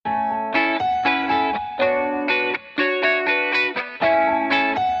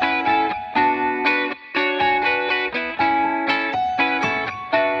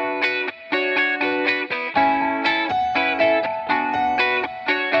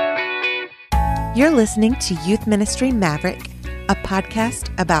You're listening to Youth Ministry Maverick, a podcast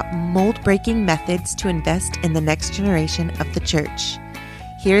about mold-breaking methods to invest in the next generation of the church.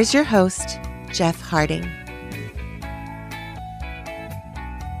 Here's your host, Jeff Harding.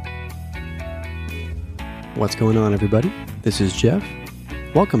 What's going on, everybody? This is Jeff.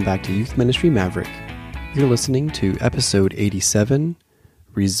 Welcome back to Youth Ministry Maverick. You're listening to episode 87,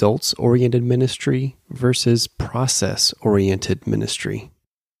 Results-Oriented Ministry versus Process-Oriented Ministry.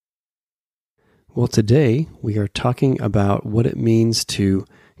 Well, today we are talking about what it means to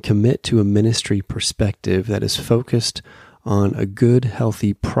commit to a ministry perspective that is focused on a good,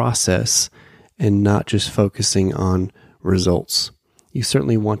 healthy process and not just focusing on results. You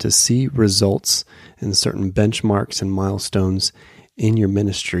certainly want to see results and certain benchmarks and milestones in your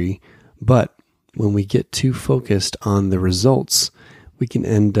ministry, but when we get too focused on the results, we can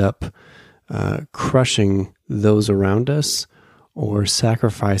end up crushing those around us or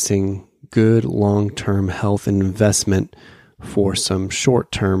sacrificing good long-term health and investment for some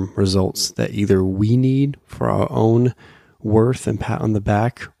short-term results that either we need for our own worth and pat on the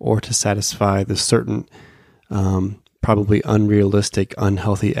back or to satisfy the certain probably unrealistic,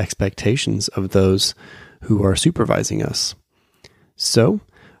 unhealthy expectations of those who are supervising us. So,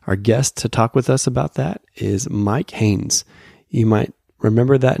 our guest to talk with us about that is Mike Haynes. You might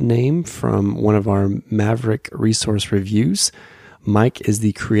remember that name from one of our Maverick resource reviews. Mike is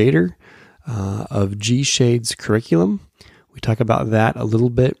the creator of G-Shades curriculum. We talk about that a little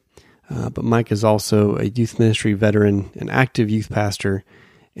bit, but Mike is also a youth ministry veteran, an active youth pastor,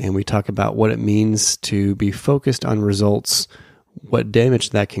 and we talk about what it means to be focused on results, what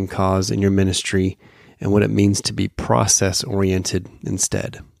damage that can cause in your ministry, and what it means to be process-oriented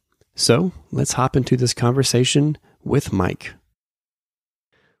instead. So, let's hop into this conversation with Mike.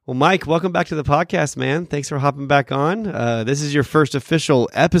 Well, Mike, welcome back to the podcast, man. Thanks for hopping back on. This is your first official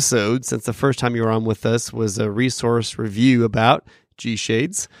episode since the first time you were on with us was a resource review about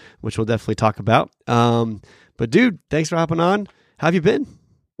G-Shades, which we'll definitely talk about. But dude, thanks for hopping on. How have you been?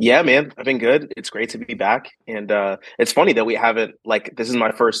 Yeah, man, I've been good. It's great to be back. And it's funny that we haven't, this is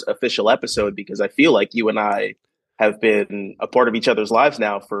my first official episode because I feel like you and I have been a part of each other's lives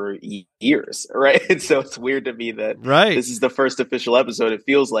now for years, right? And so it's weird to me that This is the first official episode. It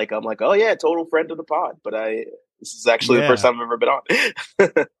feels like I'm like, oh yeah, total friend of the pod. But this is actually the first time I've ever been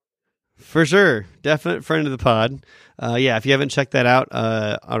on. For sure. Definite friend of the pod. If you haven't checked that out,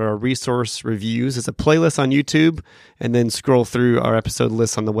 on our resource reviews, it's a playlist on YouTube, and then scroll through our episode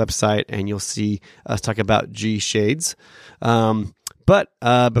list on the website, and you'll see us talk about G-Shades. But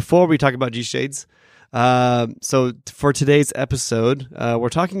before we talk about G-Shades, so for today's episode, we're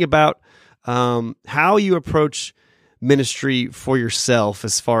talking about how you approach ministry for yourself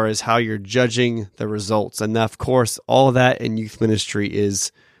as far as how you're judging the results. And of course, all of that in youth ministry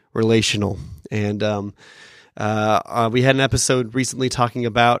is relational. And we had an episode recently talking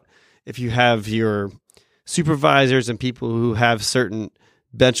about if you have your supervisors and people who have certain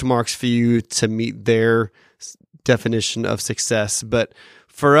benchmarks for you to meet their definition of success. But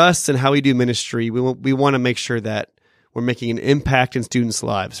for us and how we do ministry, we want to make sure that we're making an impact in students'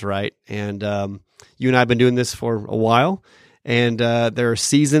 lives, right? And you and I have been doing this for a while, and there are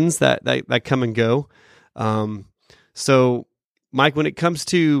seasons that come and go. So, Mike, when it comes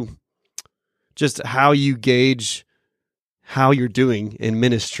to just how you gauge how you're doing in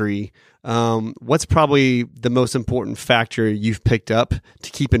ministry, what's probably the most important factor you've picked up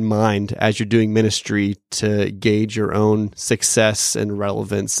to keep in mind as you're doing ministry to gauge your own success and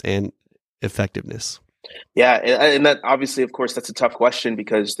relevance and effectiveness? Yeah, and that obviously, of course, that's a tough question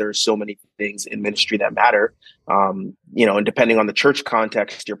because there's so many things in ministry that matter. And depending on the church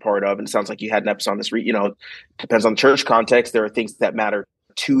context you're part of, and it sounds like you had an episode on this, depends on the church context. There are things that matter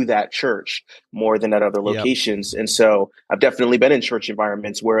to that church more than at other locations. Yep. And so I've definitely been in church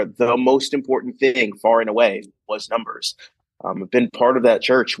environments where the most important thing far and away was numbers. I've been part of that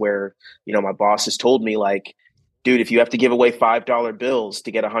church where, my boss has told me dude, if you have to give away $5 bills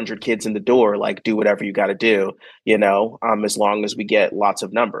to get 100 kids in the door, do whatever you got to do, as long as we get lots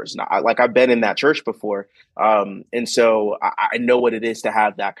of numbers. And I've been in that church before. And so I know what it is to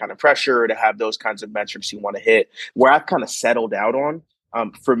have that kind of pressure, to have those kinds of metrics you want to hit. Where I've kind of settled out on,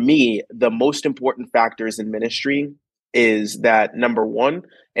 for me, the most important factors in ministry is that, number one,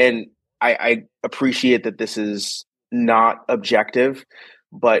 and I appreciate that this is not objective,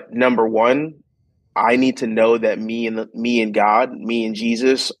 but number one, I need to know that me and God, me and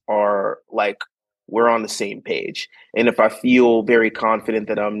Jesus are we're on the same page. And if I feel very confident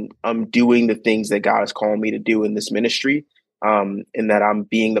that I'm doing the things that God is calling me to do in this ministry, and that I'm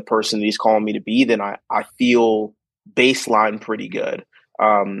being the person that He's calling me to be, then I feel baseline pretty good.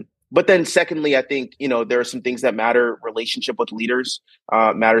 But then secondly, I think, there are some things that matter. Relationship with leaders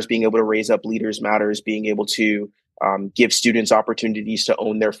matters. Being able to raise up leaders matters. Being able to give students opportunities to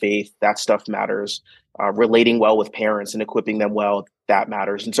own their faith. That stuff matters. Relating well with parents and equipping them well, that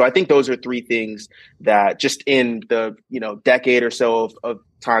matters. And so I think those are three things that just in the, decade or so of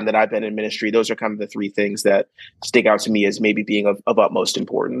time that I've been in ministry, those are kind of the three things that stick out to me as maybe being of utmost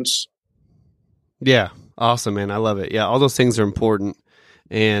importance. Yeah. Awesome, man. I love it. Yeah. All those things are important.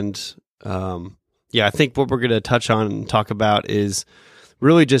 And I think what we're going to touch on and talk about is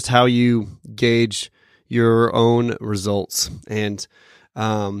really just how you gauge your own results. And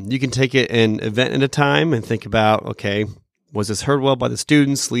you can take it an event at a time and think about, okay, was this heard well by the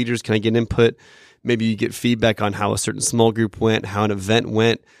students, leaders? Can I get input? Maybe you get feedback on how a certain small group went, how an event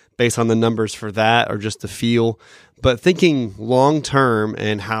went based on the numbers for that or just the feel. But thinking long-term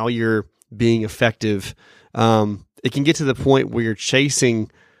and how you're being effective, it can get to the point where you're chasing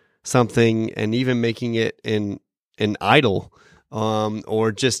something and even making it an idol,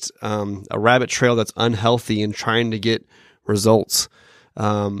 or just a rabbit trail that's unhealthy and trying to get results.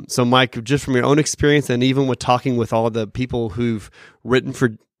 So Mike, just from your own experience and even with talking with all the people who've written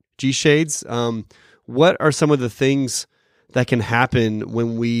for G-Shades, what are some of the things that can happen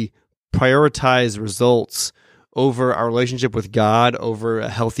when we prioritize results over our relationship with God, over a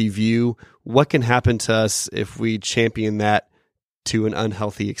healthy view? What can happen to us if we champion that to an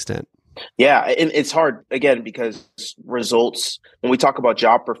unhealthy extent? Yeah, and it's hard, again, because results, when we talk about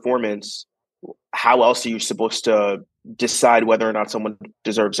job performance, how else are you supposed to decide whether or not someone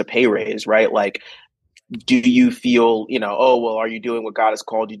deserves a pay raise, right? Like, do you feel, are you doing what God has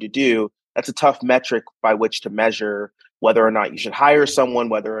called you to do? That's a tough metric by which to measure whether or not you should hire someone,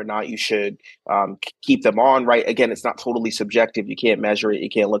 whether or not you should keep them on, right? Again, it's not totally subjective. You can't measure it. You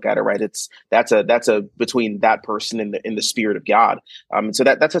can't look at it, right? That's a between that person and the spirit of God. And so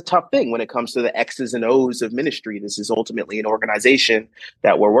that's a tough thing when it comes to the X's and O's of ministry. This is ultimately an organization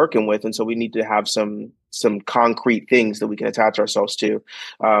that we're working with. And so we need to have some concrete things that we can attach ourselves to.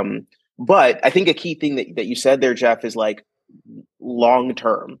 But I think a key thing that you said there, Jeff, is like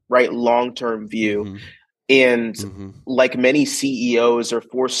long-term, right? Long-term view. Mm-hmm. And like many CEOs are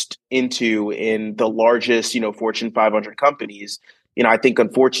forced into in the largest, Fortune 500 companies, I think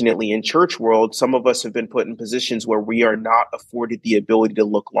unfortunately in church world, some of us have been put in positions where we are not afforded the ability to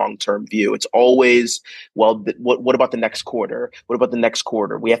look long-term view. It's always, well, what about the next quarter? What about the next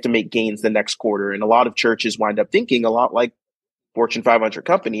quarter? We have to make gains the next quarter. And a lot of churches wind up thinking a lot like Fortune 500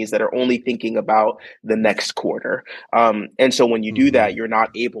 companies that are only thinking about the next quarter. And so when you do that, you're not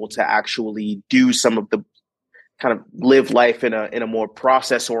able to actually do some of the kind of live life in a more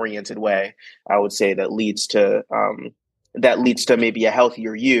process oriented way, I would say, that leads to maybe a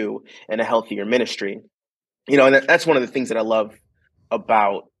healthier you and a healthier ministry. And that's one of the things that I love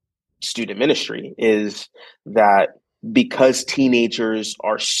about student ministry is that because teenagers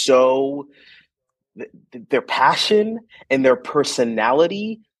are their passion and their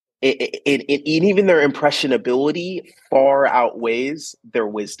personality, and even their impressionability far outweighs their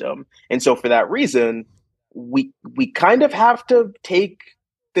wisdom. And so for that reason, we kind of have to take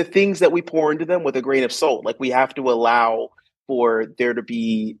the things that we pour into them with a grain of salt. Like, we have to allow for there to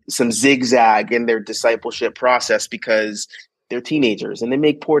be some zigzag in their discipleship process because they're teenagers and they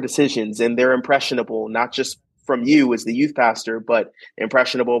make poor decisions and they're impressionable, not just from you as the youth pastor, but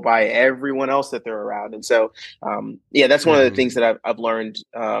impressionable by everyone else that they're around. And so, that's one of the things that I've learned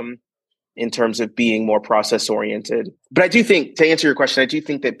in terms of being more process oriented. But I do think, to answer your question, I do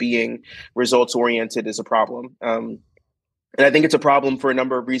think that being results oriented is a problem. And I think it's a problem for a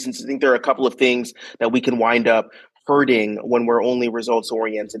number of reasons. I think there are a couple of things that we can wind up hurting when we're only results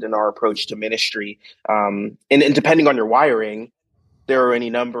oriented in our approach to ministry. And depending on your wiring, there are any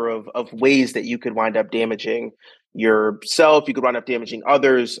number of ways that you could wind up damaging yourself. You could wind up damaging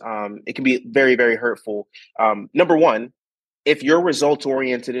others. It can be very, very hurtful. Number one, if you're results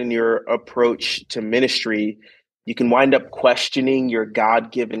oriented in your approach to ministry, you can wind up questioning your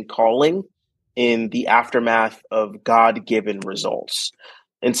God-given calling in the aftermath of God-given results.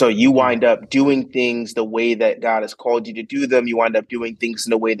 And so you wind up doing things the way that God has called you to do them. You wind up doing things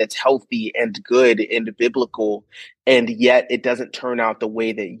in a way that's healthy and good and biblical. And yet it doesn't turn out the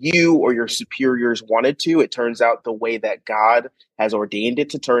way that you or your superiors wanted to. It turns out the way that God has ordained it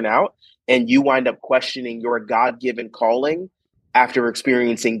to turn out. And you wind up questioning your God-given calling after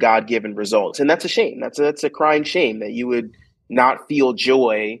experiencing God-given results. And that's a shame. That's a crying shame that you would not feel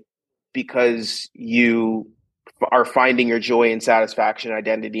joy because you are finding your joy and satisfaction,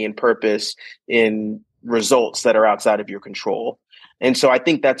 identity and purpose in results that are outside of your control. And so I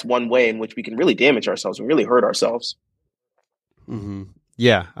think that's one way in which we can really damage ourselves and really hurt ourselves. Mm-hmm.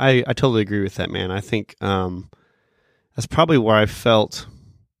 Yeah, I totally agree with that, man. I think that's probably where I felt.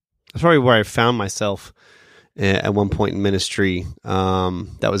 That's probably where I found myself at one point in ministry.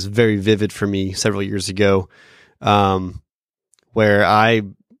 That was very vivid for me several years ago, where I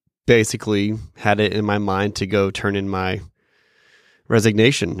basically had it in my mind to go turn in my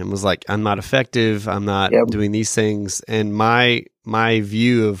resignation and was like, I'm not effective. I'm not doing these things. And my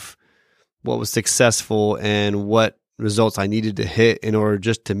view of what was successful and what results I needed to hit in order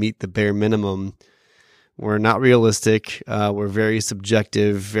just to meet the bare minimum were not realistic. Were very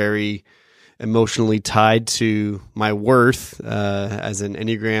subjective, very emotionally tied to my worth as an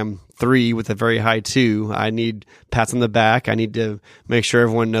Enneagram 3 with a very high 2. I need pats on the back. I need to make sure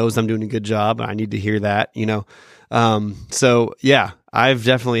everyone knows I'm doing a good job. I need to hear that, you know. So yeah, I've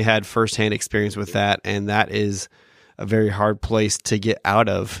definitely had firsthand experience with that, and that is a very hard place to get out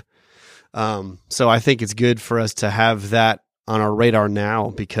of. So I think it's good for us to have that on our radar now,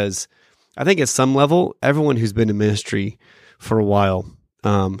 because I think at some level, everyone who's been in ministry for a while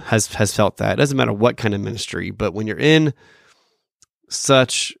has felt that. It doesn't matter what kind of ministry, but when you're in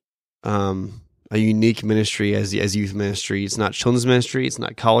such a unique ministry as youth ministry, it's not children's ministry, it's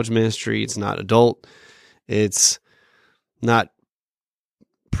not college ministry, it's not adult, it's not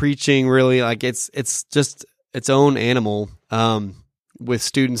preaching really. Like it's just its own animal with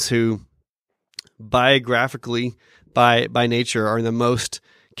students who biographically, by nature, are in the most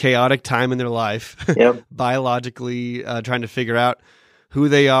chaotic time in their life, biologically trying to figure out who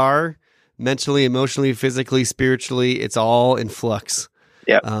they are mentally, emotionally, physically, spiritually. It's all in flux.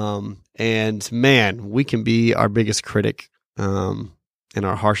 And man, we can be our biggest critic and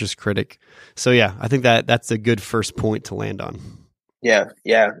our harshest critic. So yeah, I think that's a good first point to land on. Yeah.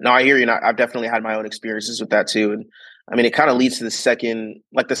 No, I hear you. And I've definitely had my own experiences with that too. And I mean, it kind of leads to the second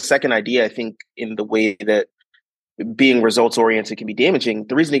idea, I think, in the way that being results oriented can be damaging.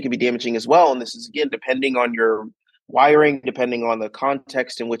 The reason it can be damaging as well, and this is again depending on your wiring, depending on the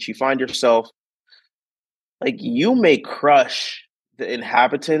context in which you find yourself, like you may crush the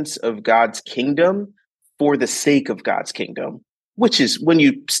inhabitants of God's kingdom for the sake of God's kingdom, which is, when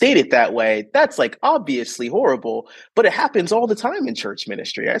you state it that way, that's like obviously horrible, but it happens all the time in church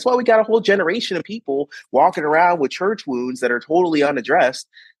ministry. That's why we got a whole generation of people walking around with church wounds that are totally unaddressed.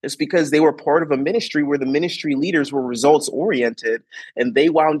 It's because they were part of a ministry where the ministry leaders were results oriented, and they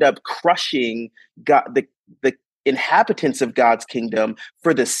wound up crushing God, the inhabitants of God's kingdom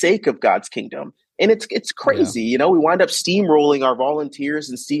for the sake of God's kingdom. And it's crazy, you know. We wind up steamrolling our volunteers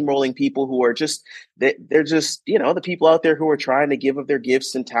and steamrolling people who are just, they're just, you know, the people out there who are trying to give of their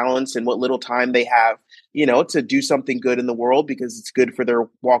gifts and talents and what little time they have, you know, to do something good in the world because it's good for their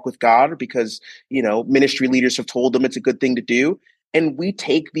walk with God, or because, you know, ministry leaders have told them it's a good thing to do. And we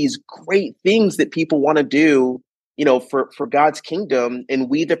take these great things that people want to do, you know, for God's kingdom, and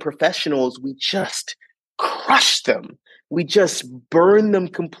we, the professionals, we just crush them. We just burn them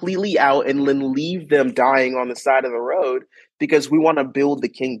completely out and then leave them dying on the side of the road because we want to build the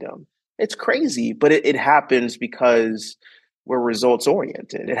kingdom. It's crazy, but it happens because we're results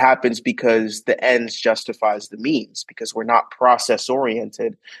oriented. It happens because the ends justifies the means, because we're not process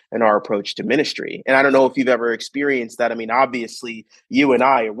oriented in our approach to ministry. And I don't know if you've ever experienced that. I mean, obviously you and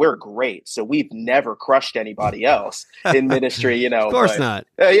I, we're great. So we've never crushed anybody else in ministry, you know. Of course not.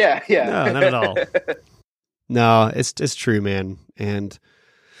 Yeah. No, not at all. No, it's true, man. And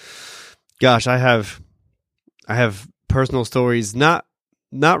gosh, I have personal stories, not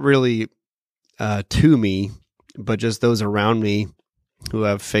really to me, but just those around me who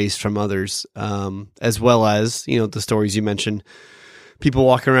have faced from others, as well as, you know, the stories you mentioned, people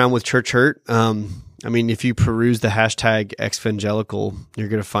walking around with church hurt. I mean, if you peruse the hashtag exvangelical, you're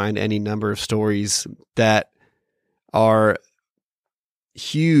going to find any number of stories that are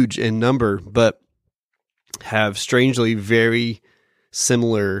huge in number, but have strangely very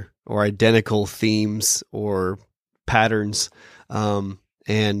similar or identical themes or patterns.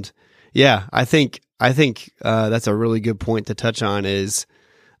 And yeah, I think that's a really good point to touch on is,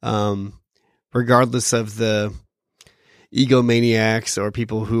 regardless of the egomaniacs or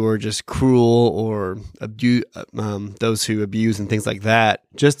people who are just cruel or those who abuse and things like that,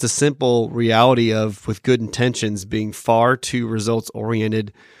 just the simple reality of, with good intentions, being far too results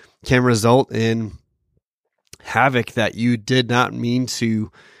oriented can result in havoc that you did not mean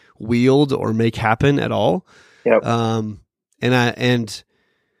to wield or make happen at all. And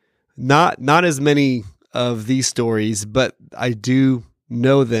not as many of these stories, but I do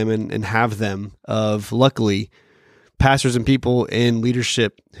know them and have them of, luckily, pastors and people in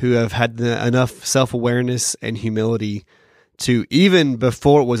leadership who have had enough self-awareness and humility to, even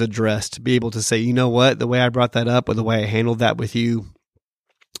before it was addressed, be able to say, you know what, the way I brought that up or the way I handled that with you,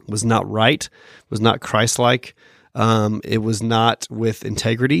 was not right, was not Christ-like. It was not with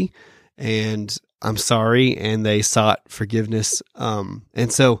integrity, and I'm sorry, and they sought forgiveness.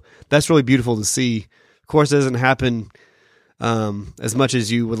 And so that's really beautiful to see. Of course, it doesn't happen as much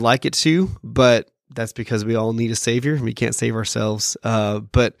as you would like it to, but that's because we all need a savior and we can't save ourselves.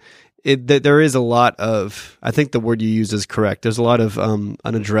 But there is a lot of, I think the word you used is correct. There's a lot of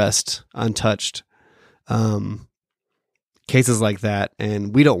unaddressed, untouched cases like that.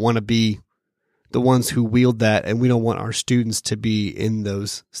 And we don't want to be the ones who wield that. And we don't want our students to be in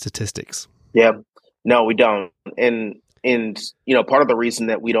those statistics. Yeah, no, we don't. And, part of the reason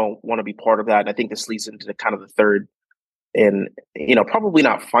that we don't want to be part of that, and I think this leads into the kind of the third and, probably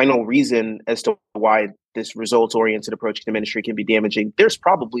not final reason as to why this results-oriented approach to ministry can be damaging. There's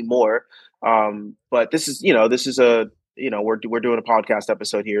probably more, but this is we're doing a podcast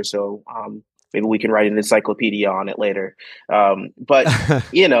episode here, so maybe we can write an encyclopedia on it later. But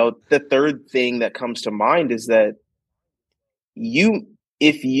the third thing that comes to mind is that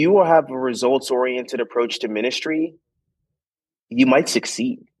if you have a results-oriented approach to ministry, you might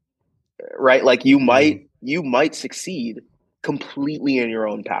succeed, right? Like you might succeed completely in your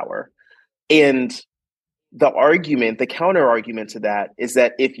own power. And the counter argument to that is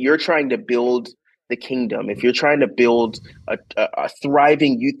that if you're trying to build the kingdom, if you're trying to build a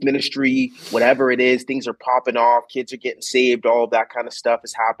thriving youth ministry, whatever it is, things are popping off, kids are getting saved, all of that kind of stuff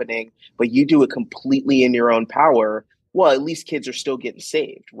is happening, but you do it completely in your own power, well, at least kids are still getting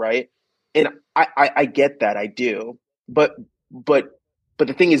saved, right? And I get that, I do. But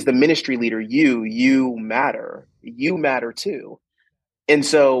the thing is, the ministry leader, you matter too. And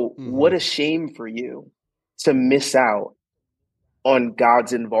so what a shame for you to miss out on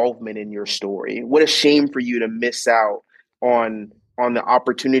God's involvement in your story. What a shame for you to miss out on the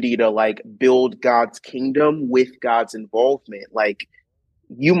opportunity to build God's kingdom with God's involvement. Like,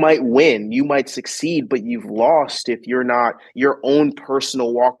 you might win, you might succeed, but you've lost if you're not, your own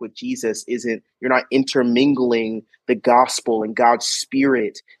personal walk with Jesus you're not intermingling the gospel and God's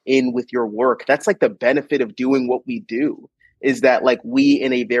spirit in with your work. That's the benefit of doing what we do, is that we,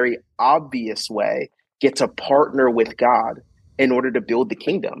 in a very obvious way, get to partner with God in order to build the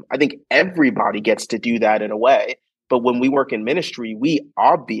kingdom. I think everybody gets to do that in a way, but when we work in ministry, we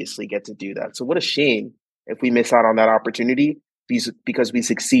obviously get to do that. So what a shame if we miss out on that opportunity because we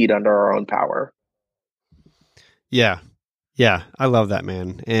succeed under our own power. Yeah. I love that,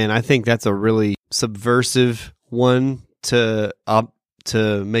 man. And I think that's a really subversive one to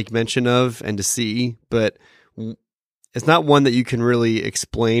make mention of and to see, but it's not one that you can really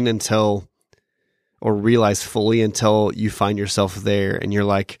explain or realize fully until you find yourself there and you're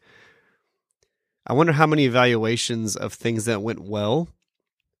like, I wonder how many evaluations of things that went well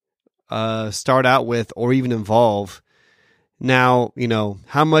start out with or even involve. Now,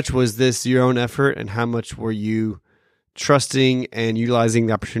 how much was this your own effort and how much were you trusting and utilizing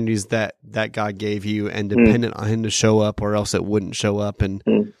the opportunities that God gave you and dependent on him to show up, or else it wouldn't show up? And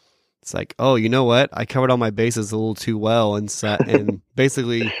it's like, oh, you know what? I covered all my bases a little too well and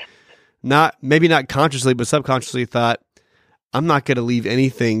basically maybe not consciously, but subconsciously thought, I'm not going to leave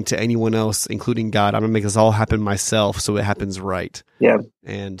anything to anyone else, including God. I'm going to make this all happen myself so it happens right. Yeah.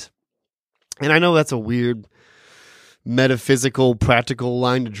 And I know that's a weird metaphysical, practical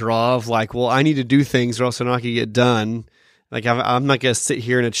line to draw of well, I need to do things or else they're not going to get done. I'm not going to sit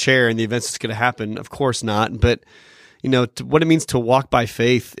here in a chair and the event's just going to happen. Of course not. But, what it means to walk by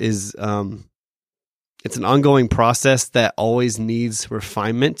faith is it's an ongoing process that always needs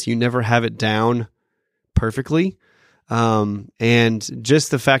refinement. You never have it down perfectly. And just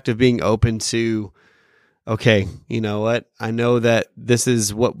the fact of being open to, okay, you know what? I know that this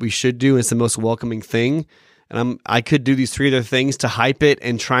is what we should do. It's the most welcoming thing. And I could do these 3 other things to hype it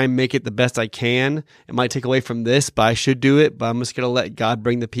and try and make it the best I can. It might take away from this, but I should do it. But I'm just going to let God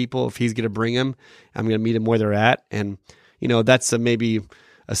bring the people. If he's going to bring them, I'm going to meet them where they're at. And, that's maybe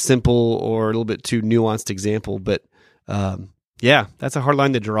a simple or a little bit too nuanced example. But, that's a hard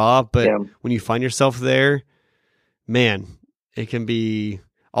line to draw. But when you find yourself there, man, it can be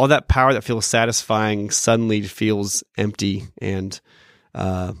all that power that feels satisfying suddenly feels empty and,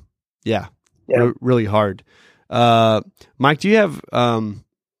 really hard. Mike, do you have,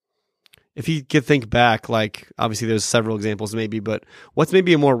 if you could think back, obviously there's several examples maybe, but what's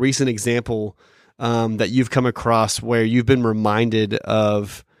maybe a more recent example that you've come across where you've been reminded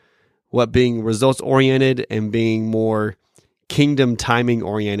of what being results oriented and being more kingdom timing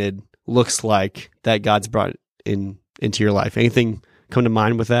oriented looks like that God's brought into your life? Anything come to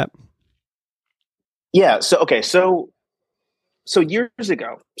mind with that? Yeah. So years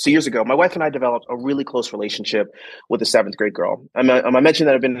ago, my wife and I developed a really close relationship with a seventh grade girl. I mentioned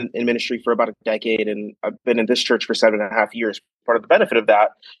that I've been in ministry for about a decade, and I've been in this church for 7.5 years. Part of the benefit of that,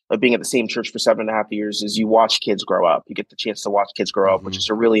 of being at the same church for 7.5 years, is you watch kids grow up. You get the chance to watch kids grow up, which is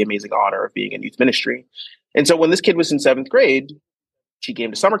a really amazing honor of being in youth ministry. And so when this kid was in seventh grade, she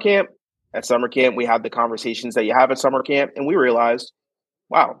came to summer camp. At summer camp, we had the conversations that you have at summer camp, and we realized,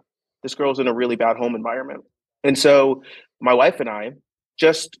 wow, this girl's in a really bad home environment. And so my wife and I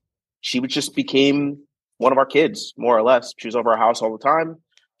she just became one of our kids, more or less. She was over our house all the time.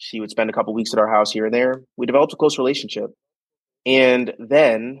 She would spend a couple weeks at our house here and there. We developed a close relationship. And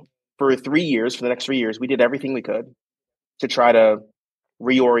then for the next 3 years, we did everything we could to try to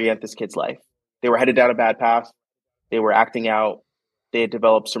reorient this kid's life. They were headed down a bad path. They were acting out. They had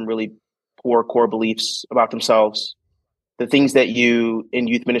developed some really poor core beliefs about themselves. The things that you in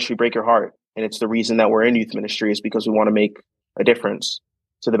youth ministry break your heart. And it's the reason that we're in youth ministry, is because we want to make a difference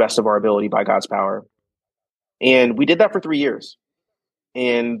to the best of our ability by God's power. And we did that for 3 years.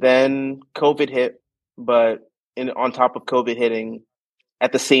 And then COVID hit, but on top of COVID hitting,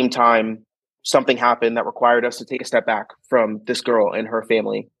 at the same time, something happened that required us to take a step back from this girl and her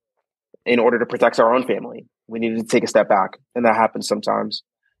family in order to protect our own family. We needed to take a step back, and that happens sometimes.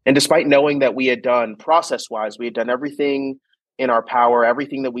 And despite knowing that we had done process-wise, we had done everything in our power,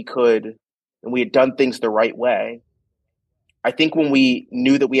 everything that we could, and we had done things the right way, I think when we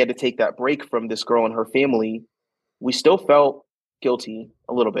knew that we had to take that break from this girl and her family, we still felt guilty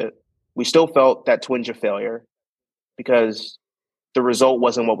a little bit. We still felt that twinge of failure because the result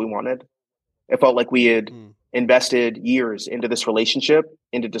wasn't what we wanted. It felt like we had invested years into this relationship,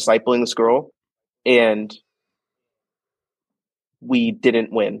 into discipling this girl, and we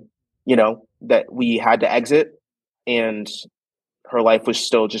didn't win, that we had to exit, and her life was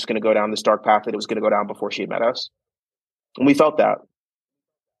still just going to go down this dark path that it was going to go down before she had met us. And we felt that.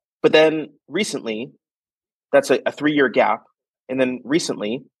 But then recently, that's a 3-year gap. And then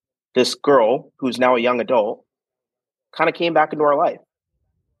recently, this girl, who's now a young adult, kind of came back into our life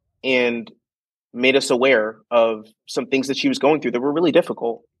and made us aware of some things that she was going through that were really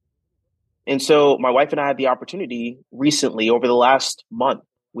difficult. And so my wife and I had the opportunity recently, over the last month,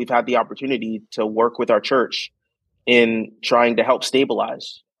 we've had the opportunity to work with our church in trying to help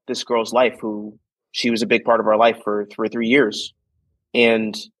stabilize this girl's life, who she was a big part of our life for 3 years.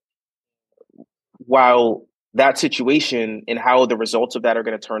 And while that situation and how the results of that are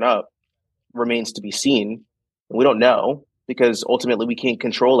going to turn up remains to be seen, we don't know, because ultimately we can't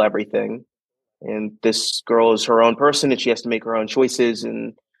control everything. And this girl is her own person, and she has to make her own choices,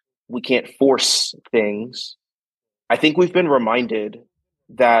 and we can't force things. I think we've been reminded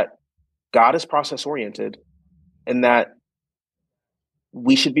that God is process oriented, and that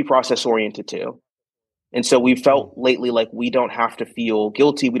we should be process oriented too. And so we felt lately like we don't have to feel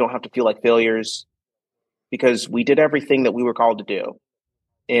guilty. We don't have to feel like failures, because we did everything that we were called to do.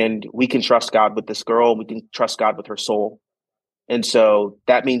 And we can trust God with this girl. We can trust God with her soul. And so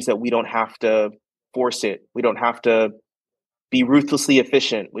that means that we don't have to force it. We don't have to be ruthlessly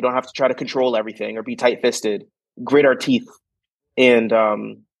efficient. We don't have to try to control everything or be tight-fisted, grit our teeth. And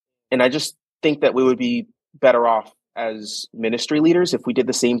I just think that we would be better off as ministry leaders if we did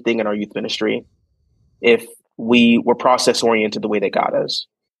the same thing in our youth ministry, if we were process-oriented the way that God is.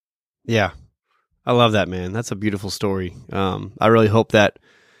 Yeah. I love that, man. That's a beautiful story. I really hope that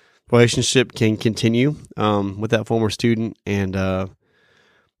relationship can continue with that former student, and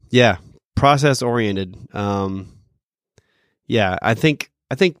process oriented. I think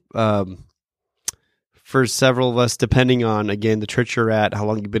for several of us, depending on, again, the church you're at, how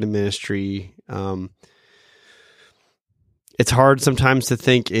long you've been in ministry, it's hard sometimes to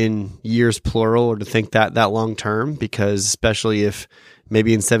think in years plural, or to think that long term, because especially if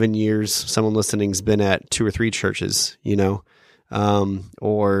maybe in 7 years someone listening's been at 2 or 3 churches,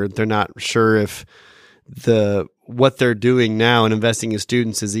 or they're not sure if what they're doing now and investing in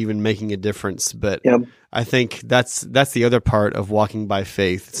students is even making a difference. But I think that's the other part of walking by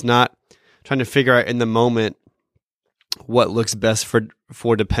faith. It's not trying to figure out in the moment what looks best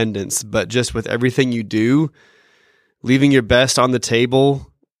for dependence, but just with everything you do, leaving your best on the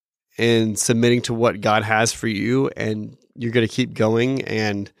table and submitting to what God has for you, and you're going to keep going.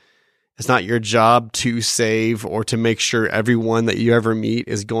 And it's not your job to save or to make sure everyone that you ever meet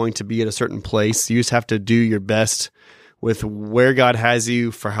is going to be in a certain place. You just have to do your best with where God has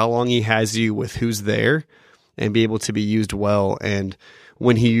you, for how long He has you, with who's there, and be able to be used well. And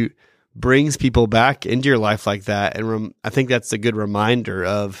when He brings people back into your life like that, and I think that's a good reminder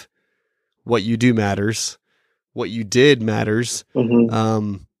of what you do matters, what you did matters.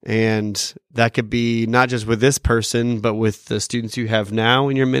 And that could be not just with this person, but with the students you have now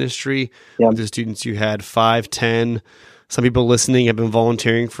in your ministry, with the students you had 5, 10. Some people listening have been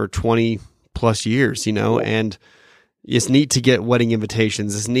volunteering for 20 plus years, and it's neat to get wedding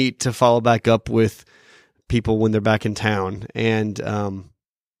invitations. It's neat to follow back up with people when they're back in town. And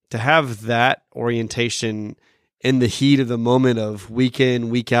to have that orientation in the heat of the moment of week in,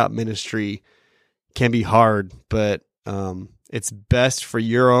 week out ministry can be hard, but it's best for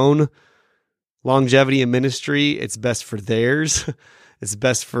your own longevity in ministry. It's best for theirs. It's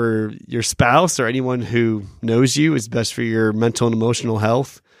best for your spouse or anyone who knows you. It's best for your mental and emotional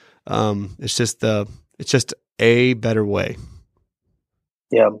health. It's just a better way.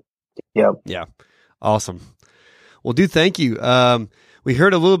 Yeah. Awesome. Well, dude, thank you. We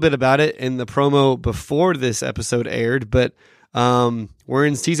heard a little bit about it in the promo before this episode aired, but we're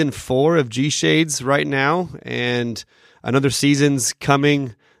in season 4 of G Shades right now, and another season's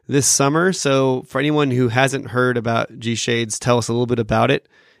coming this summer. So for anyone who hasn't heard about G Shades, tell us a little bit about it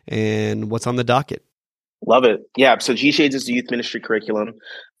and what's on the docket. Love it. Yeah. So G Shades is a youth ministry curriculum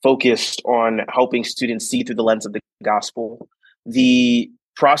focused on helping students see through the lens of the gospel. The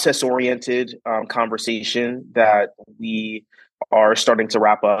process-oriented conversation that we are starting to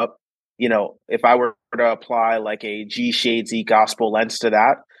wrap up, if I were to apply like a G Shadesy gospel lens to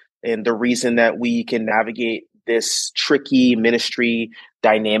that, and the reason that we can navigate this tricky ministry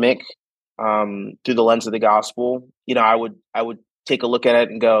dynamic through the lens of the gospel, I would take a look at it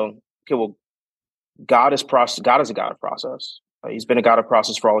and go, okay, well, God is a God of process. He's been a God of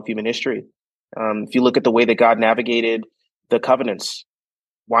process for all of human history. If you look at the way that God navigated the covenants,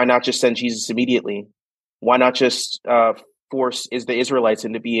 why not just send Jesus immediately? Why not just force the Israelites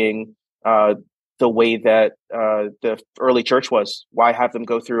into being the way that the early church was? Why have them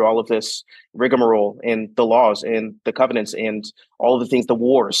go through all of this rigmarole and the laws and the covenants and all of the things, the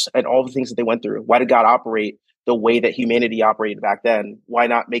wars and all the things that they went through? Why did God operate the way that humanity operated back then? Why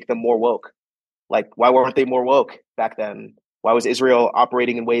not make them more woke? Like, why weren't they more woke back then? Why was Israel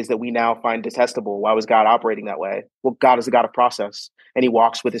operating in ways that we now find detestable? Why was God operating that way? Well, God is a God of process, and he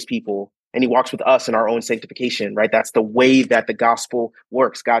walks with his people, and he walks with us in our own sanctification, right? That's the way that the gospel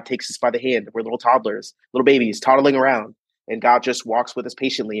works. God takes us by the hand. We're little toddlers, little babies, toddling around, and God just walks with us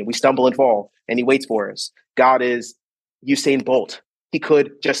patiently, and we stumble and fall, and he waits for us. God is Usain Bolt. He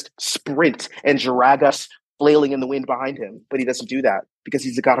could just sprint and drag us flailing in the wind behind him, but he doesn't do that because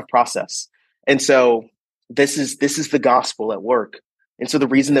he's a God of process. And so this is the gospel at work. And so the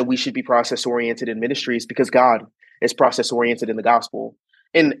reason that we should be process-oriented in ministry is because God is process-oriented in the gospel.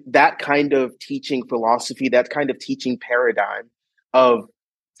 And that kind of teaching philosophy, that kind of teaching paradigm of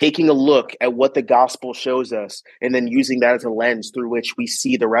taking a look at what the gospel shows us and then using that as a lens through which we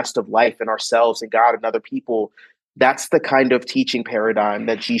see the rest of life and ourselves and God and other people, that's the kind of teaching paradigm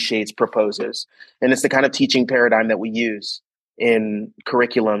that G Shades proposes. And it's the kind of teaching paradigm that we use in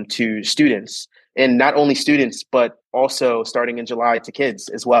curriculum to students, and not only students, but also starting in July to kids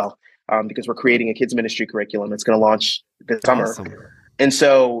as well, because we're creating a kids ministry curriculum that's going to launch this summer. Awesome. And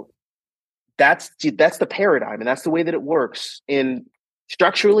so that's the paradigm, and that's the way that it works. In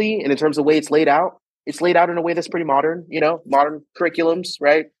structurally and in terms of the way it's laid out in a way that's pretty modern, modern curriculums,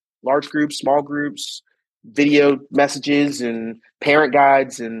 right? Large groups, small groups, video messages and parent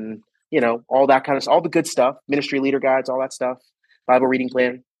guides and, all that kind of stuff, all the good stuff, ministry leader guides, all that stuff, Bible reading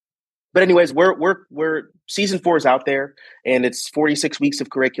plan. But anyways, we're season 4 is out there, and it's 46 weeks of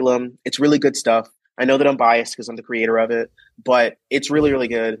curriculum. It's really good stuff. I know that I'm biased because I'm the creator of it, but it's really, really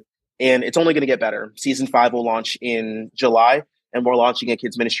good. And it's only going to get better. Season 5 will launch in July, and we're launching a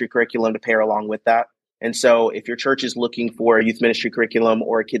kids ministry curriculum to pair along with that. And so if your church is looking for a youth ministry curriculum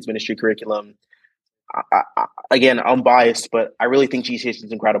or a kids ministry curriculum, again, I'm biased, but I really think G Shades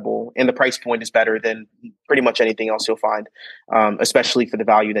is incredible. And the price point is better than pretty much anything else you'll find, especially for the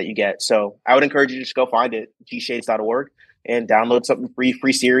value that you get. So I would encourage you to just go find it, gshades.org, and download something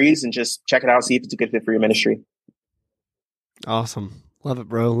free series and just check it out, see if it's a good fit for your ministry. Awesome. Love it,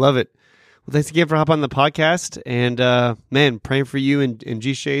 bro. Love it. Well, thanks again for hopping on the podcast. And man, praying for you and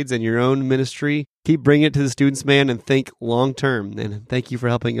G Shades and your own ministry. Keep bringing it to the students, man, and think long term. And thank you for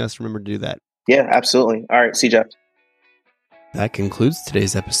helping us remember to do that. Yeah, absolutely. All right. See you, Jeff. That concludes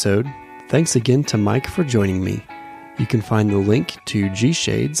today's episode. Thanks again to Mike for joining me. You can find the link to G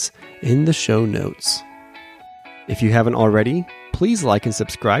Shades in the show notes. If you haven't already, please like and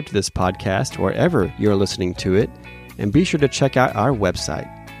subscribe to this podcast wherever you're listening to it, and be sure to check out our website,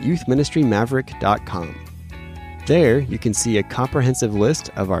 youthministrymaverick.com. There, you can see a comprehensive list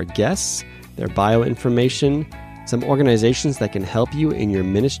of our guests, their bio information, some organizations that can help you in your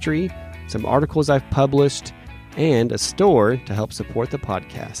ministry, some articles I've published, and a store to help support the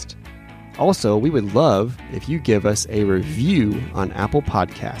podcast. Also, we would love if you give us a review on Apple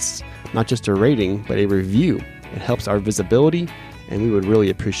Podcasts. Not just a rating, but a review. It helps our visibility, and we would really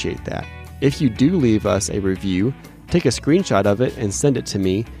appreciate that. If you do leave us a review, take a screenshot of it and send it to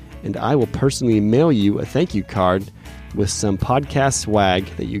me, and I will personally mail you a thank you card with some podcast swag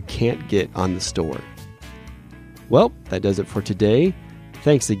that you can't get on the store. Well, that does it for today.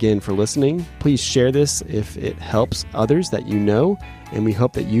 Thanks again for listening. Please share this if it helps others that you know, and we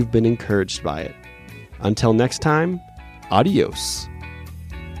hope that you've been encouraged by it. Until next time, adios.